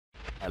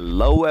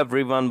Hello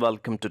everyone,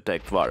 welcome to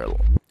Tech Viral.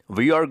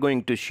 We are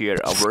going to share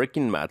a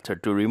working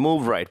method to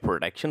remove write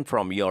protection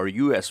from your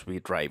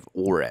USB drive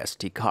or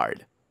SD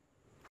card.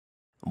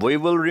 We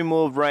will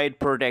remove write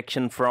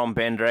protection from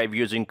pen drive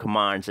using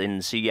commands in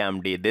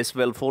CMD. This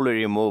will fully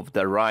remove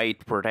the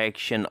write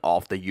protection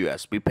of the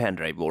USB pen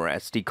drive or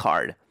SD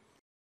card.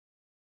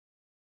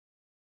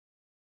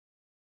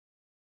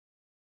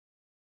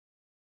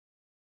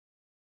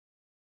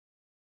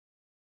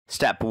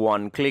 Step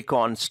 1. Click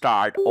on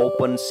Start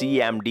Open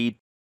CMD.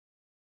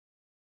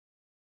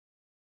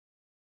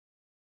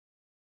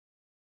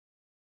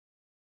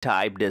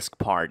 Type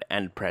Diskpart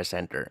and press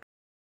Enter.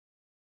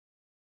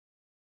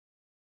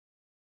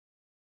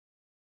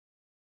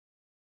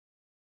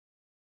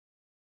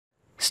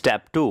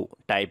 Step 2.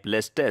 Type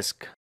list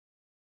disk.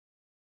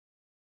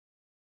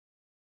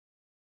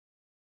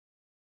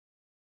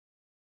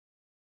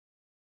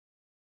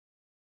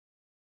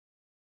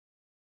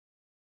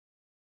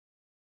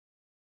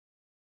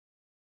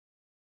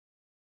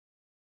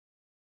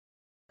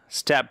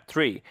 Step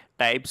 3.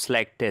 Type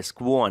select disk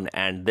 1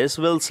 and this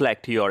will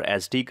select your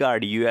SD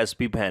card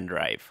USB pen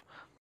drive.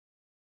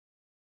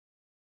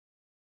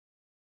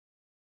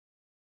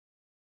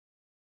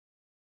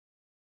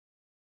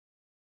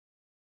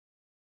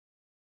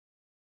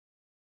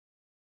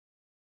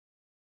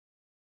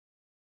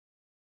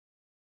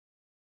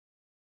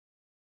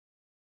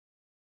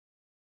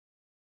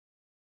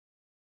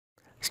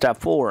 Step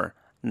 4.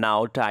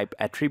 Now type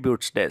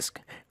attributes disk,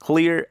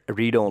 clear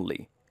read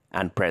only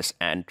and press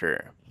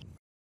Enter.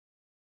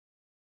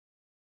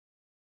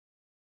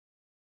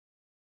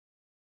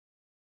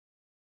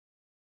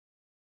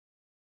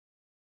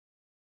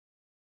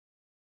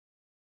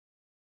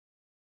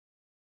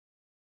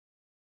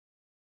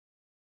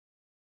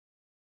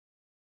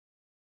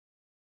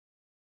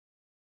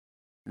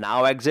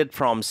 Now exit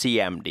from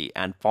CMD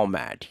and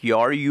format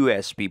your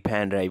USB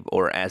pen drive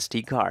or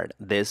SD card.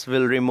 This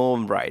will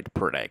remove write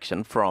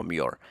protection from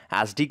your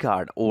SD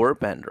card or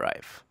pen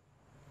drive.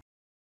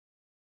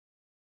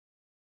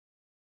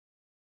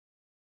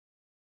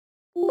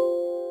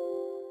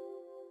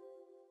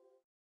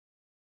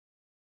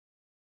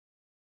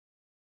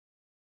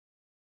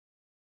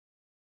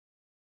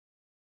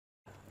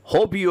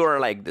 Hope you are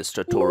like this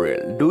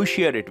tutorial. Do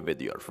share it with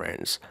your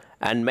friends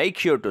and make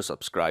sure to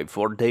subscribe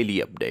for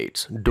daily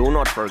updates. Do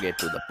not forget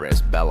to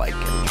press bell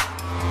icon.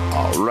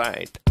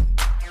 Alright.